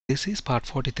This is part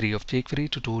 43 of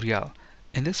jQuery tutorial.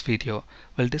 In this video,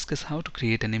 we'll discuss how to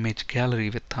create an image gallery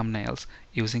with thumbnails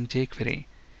using jQuery.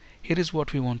 Here is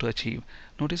what we want to achieve.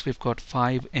 Notice we've got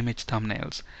 5 image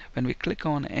thumbnails. When we click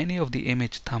on any of the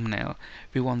image thumbnail,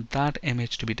 we want that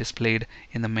image to be displayed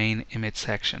in the main image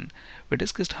section. We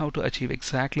discussed how to achieve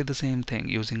exactly the same thing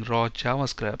using raw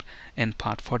JavaScript in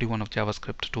part 41 of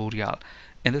JavaScript tutorial.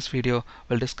 In this video,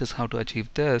 we'll discuss how to achieve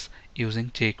this using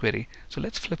jQuery. So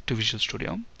let's flip to Visual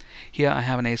Studio. Here I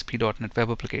have an ASP.NET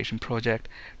Web Application project.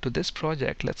 To this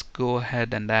project, let's go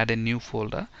ahead and add a new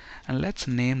folder and let's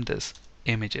name this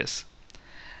Images.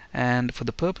 And for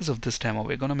the purpose of this demo,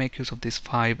 we're going to make use of these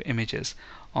 5 images.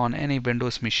 On any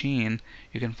Windows machine,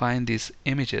 you can find these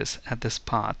images at this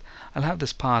path. I'll have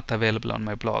this path available on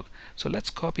my blog. So let's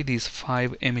copy these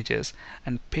 5 images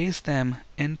and paste them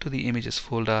into the images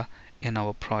folder in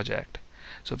our project.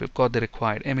 So we've got the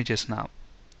required images now.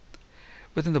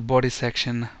 Within the body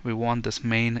section, we want this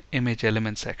main image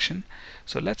element section.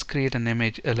 So let's create an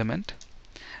image element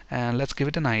and let's give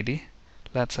it an ID.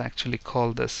 Let's actually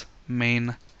call this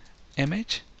main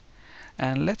image,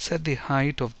 and let's set the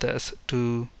height of this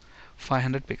to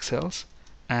 500 pixels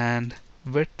and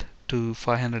width to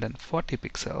 540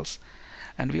 pixels,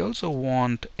 and we also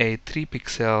want a 3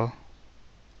 pixel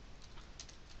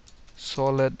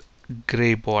solid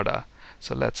gray border.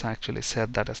 So let's actually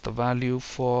set that as the value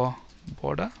for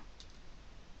border,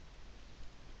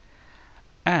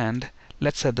 and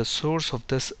let's set the source of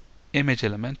this image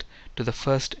element to the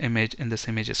first image in this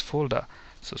images folder.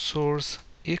 So source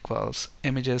equals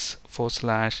images /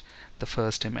 the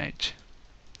first image,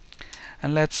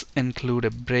 and let's include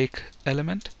a break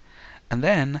element, and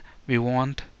then we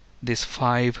want these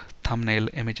 5 thumbnail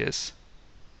images.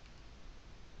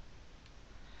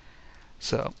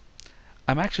 So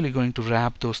I'm actually going to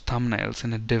wrap those thumbnails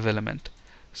in a div element.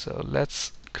 So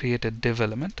let's create a div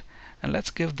element and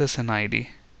let's give this an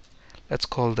ID. Let's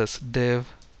call this div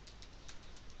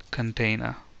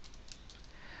container,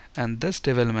 and this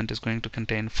div element is going to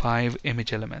contain 5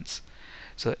 image elements.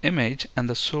 So image, and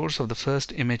the source of the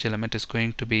first image element is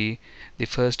going to be the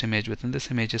first image within this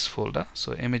images folder.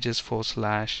 So images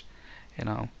 /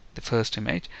 the first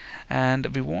image, and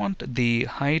we want the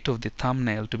height of the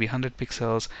thumbnail to be 100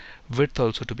 pixels, width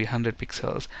also to be 100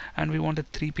 pixels, and we want a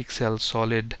 3 pixel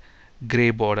solid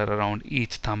gray border around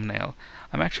each thumbnail.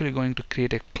 I'm actually going to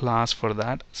create a class for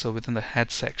that. So within the head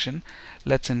section,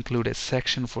 let's include a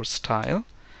section for style,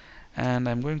 and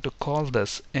I'm going to call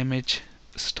this image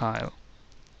style.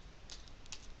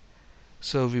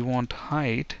 So we want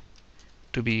height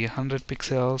to be 100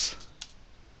 pixels,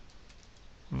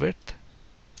 width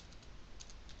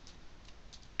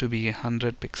to be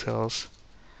 100 pixels,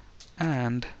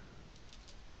 and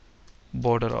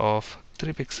border of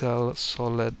 3 pixel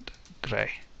solid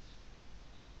gray.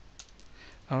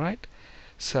 Alright,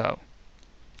 so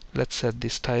let's set the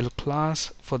style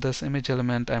class for this image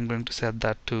element. I'm going to set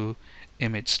that to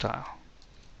image style.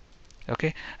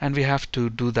 Okay, and we have to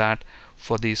do that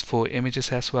for these 4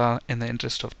 images as well. In the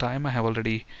interest of time, I have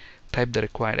already typed the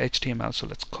required HTML, so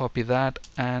let's copy that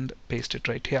and paste it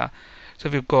right here. So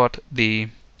we've got the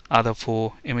other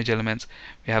 4 image elements.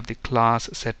 We have the class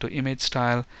set to image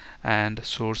style and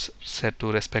source set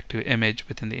to respective image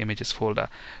within the images folder.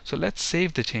 So let's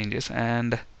save the changes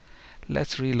and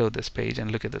let's reload this page,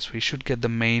 and look at this. We should get the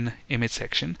main image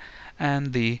section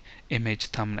and the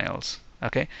image thumbnails.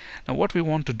 Okay, now what we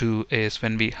want to do is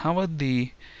when we hover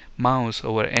the mouse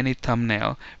over any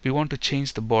thumbnail, we want to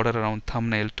change the border around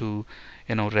thumbnail to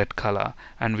red color,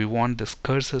 and we want this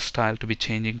cursor style to be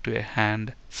changing to a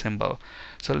hand symbol.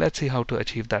 So let's see how to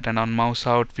achieve that. And on mouse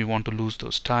out, we want to lose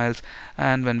those styles,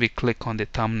 and when we click on the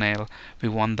thumbnail, we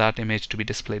want that image to be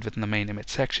displayed within the main image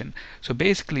section. So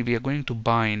basically we are going to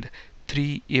bind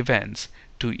 3 events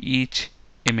to each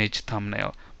image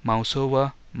thumbnail: mouse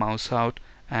over, mouse out,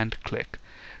 and click.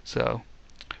 So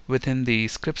within the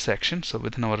script section, so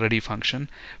within our ready function,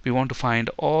 we want to find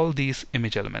all these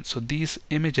image elements. So these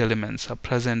image elements are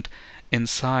present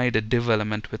inside a div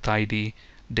element with ID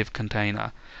div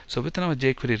container. So within our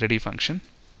jQuery ready function,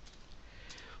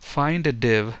 find a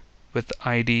div with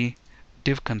ID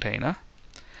div container,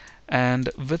 and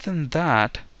within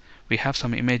that we have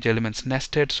some image elements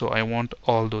nested. So I want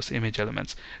all those image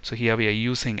elements. So here we are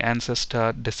using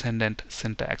ancestor descendant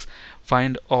syntax.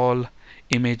 Find all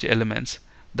image elements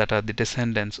that are the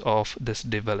descendants of this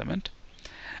div element,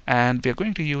 and we are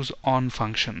going to use on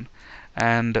function,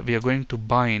 and we are going to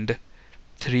bind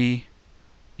 3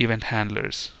 event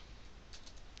handlers.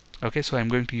 Okay, so I'm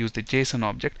going to use the JSON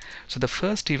object. So the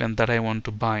first event that I want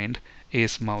to bind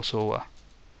is mouse over.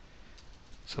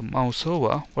 So mouse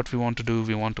over, what we want to do,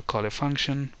 we want to call a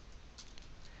function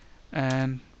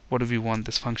And what do we want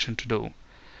this function to do?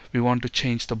 We want to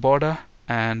change the border,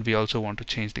 and we also want to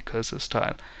change the cursor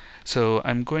style. So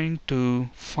I'm going to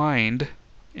find,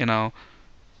 you know,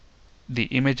 the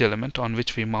image element on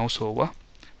which we mouse over.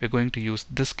 We're going to use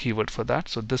this keyword for that.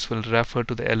 So this will refer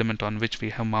to the element on which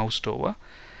we have moused over.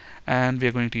 And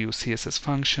we're going to use CSS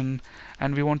function,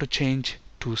 and we want to change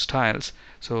two styles.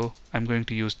 So I'm going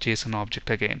to use JSON object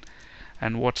again.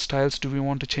 And what styles do we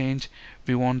want to change?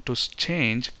 We want to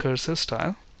change cursor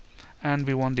style, and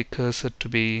we want the cursor to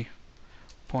be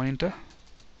pointer,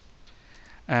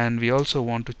 and we also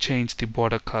want to change the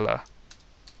border color.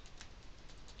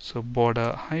 So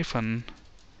border hyphen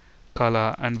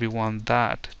color, and we want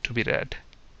that to be red.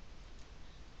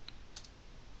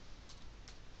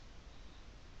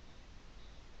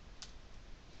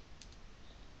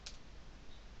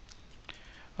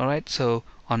 Alright, so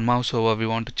on mouse over we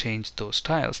want to change those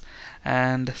styles,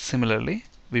 and similarly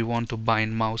we want to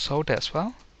bind mouse out as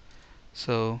well.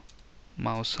 So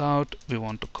mouse out, we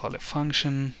want to call a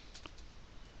function,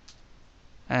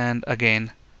 and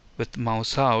again with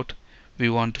mouse out we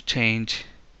want to change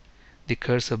the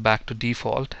cursor back to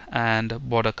default and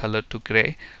border color to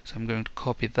gray. So I'm going to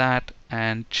copy that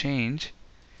and change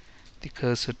the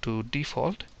cursor to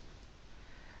default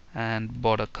and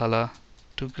border color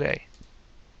to gray.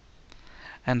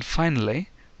 And finally,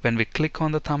 when we click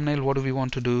on the thumbnail, what do we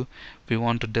want to do? We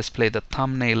want to display the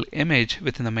thumbnail image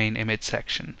within the main image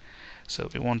section. So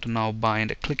we want to now bind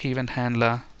a click event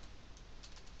handler.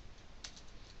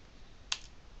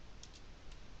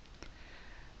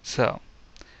 So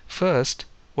first,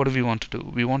 what do we want to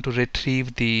do? We want to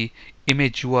retrieve the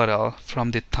image URL from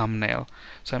the thumbnail.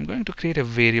 So I'm going to create a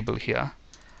variable here.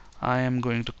 I am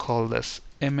going to call this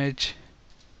image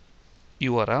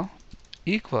URL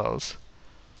equals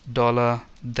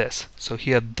 $this. So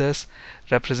here this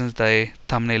represents the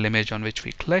thumbnail image on which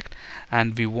we clicked,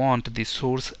 and we want the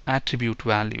source attribute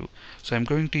value. So I'm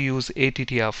going to use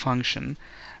attr function,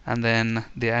 and then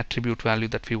the attribute value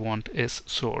that we want is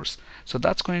source. So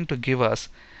that's going to give us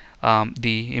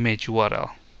the image URL,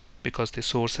 because the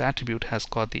source attribute has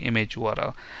got the image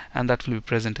URL, and that will be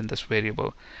present in this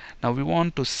variable. Now we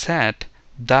want to set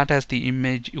that as the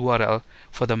image URL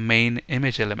for the main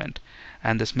image element,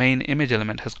 and this main image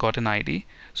element has got an ID.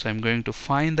 So I'm going to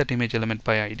find that image element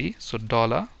by ID. So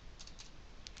 $,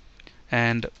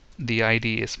 and the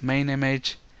ID is main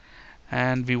image,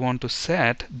 and we want to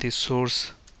set the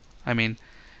source,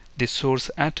 the source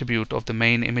attribute of the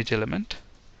main image element,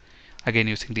 again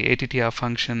using the attr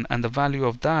function, and the value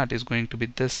of that is going to be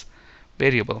this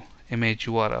variable image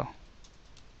URL.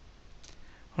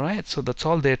 Alright, so that's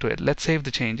all there to it. Let's save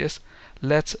the changes.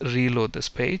 Let's reload this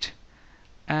page,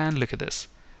 and look at this.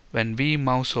 When we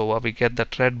mouse over, we get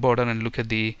that red border, and look at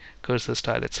the cursor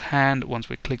style, it's hand. Once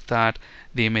we click that,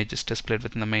 the image is displayed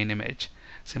within the main image.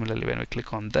 Similarly, when we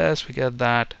click on this, we get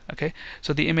that. Okay,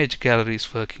 so the image gallery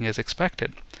is working as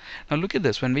expected. Now look at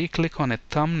this. When we click on a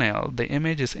thumbnail, the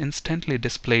image is instantly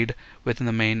displayed within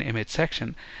the main image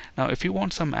section. Now if you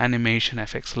want some animation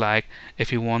effects, like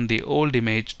if you want the old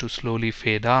image to slowly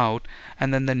fade out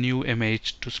and then the new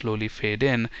image to slowly fade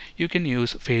in, you can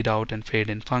use fade out and fade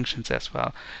in functions as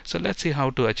well. So let's see how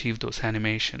to achieve those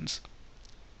animations.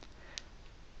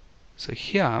 So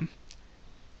here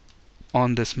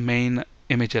on this main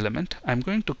image element, I'm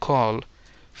going to call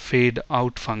fade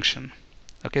out function.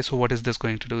 Okay, so what is this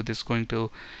going to do? This is going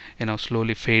to,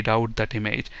 slowly fade out that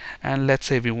image, and let's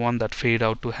say we want that fade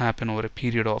out to happen over a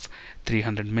period of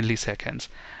 300 milliseconds.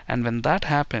 And when that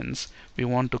happens, we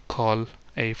want to call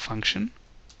a function.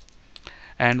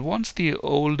 And once the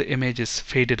old image is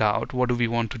faded out, what do we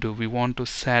want to do? We want to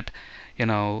set,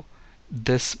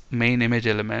 this main image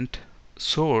element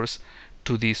source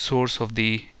to the source of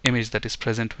the image that is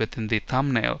present within the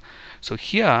thumbnail. So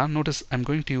here, notice I'm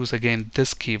going to use again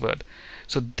this keyword.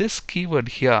 So this keyword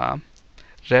here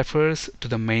refers to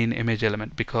the main image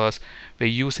element, because we're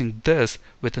using this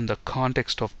within the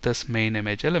context of this main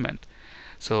image element.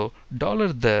 So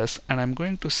 $this, and I'm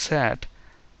going to set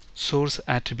source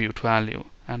attribute value,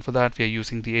 and for that we are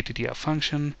using the attr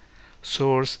function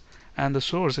source, and the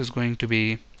source is going to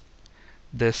be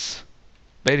this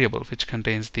variable which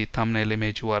contains the thumbnail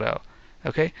image URL.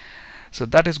 Okay, so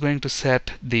that is going to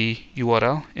set the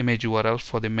URL, image URL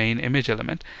for the main image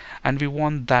element, and we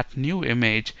want that new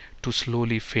image to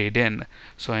slowly fade in.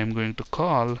 So I'm going to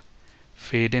call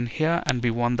fade in here, and we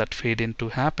want that fade in to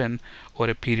happen over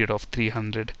a period of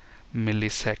 300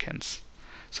 milliseconds.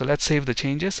 So let's save the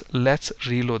changes. Let's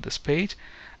reload this page,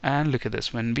 and look at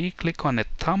this. When we click on a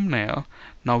thumbnail,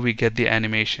 now we get the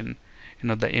animation.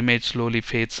 The image slowly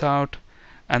fades out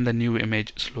and the new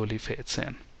image slowly fades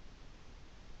in.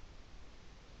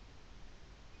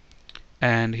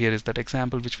 And here is that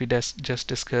example which we just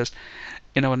discussed.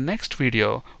 In our next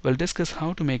video, we'll discuss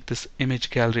how to make this image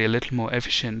gallery a little more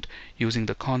efficient using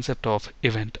the concept of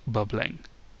event bubbling.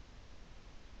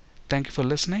 Thank you for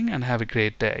listening and have a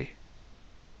great day.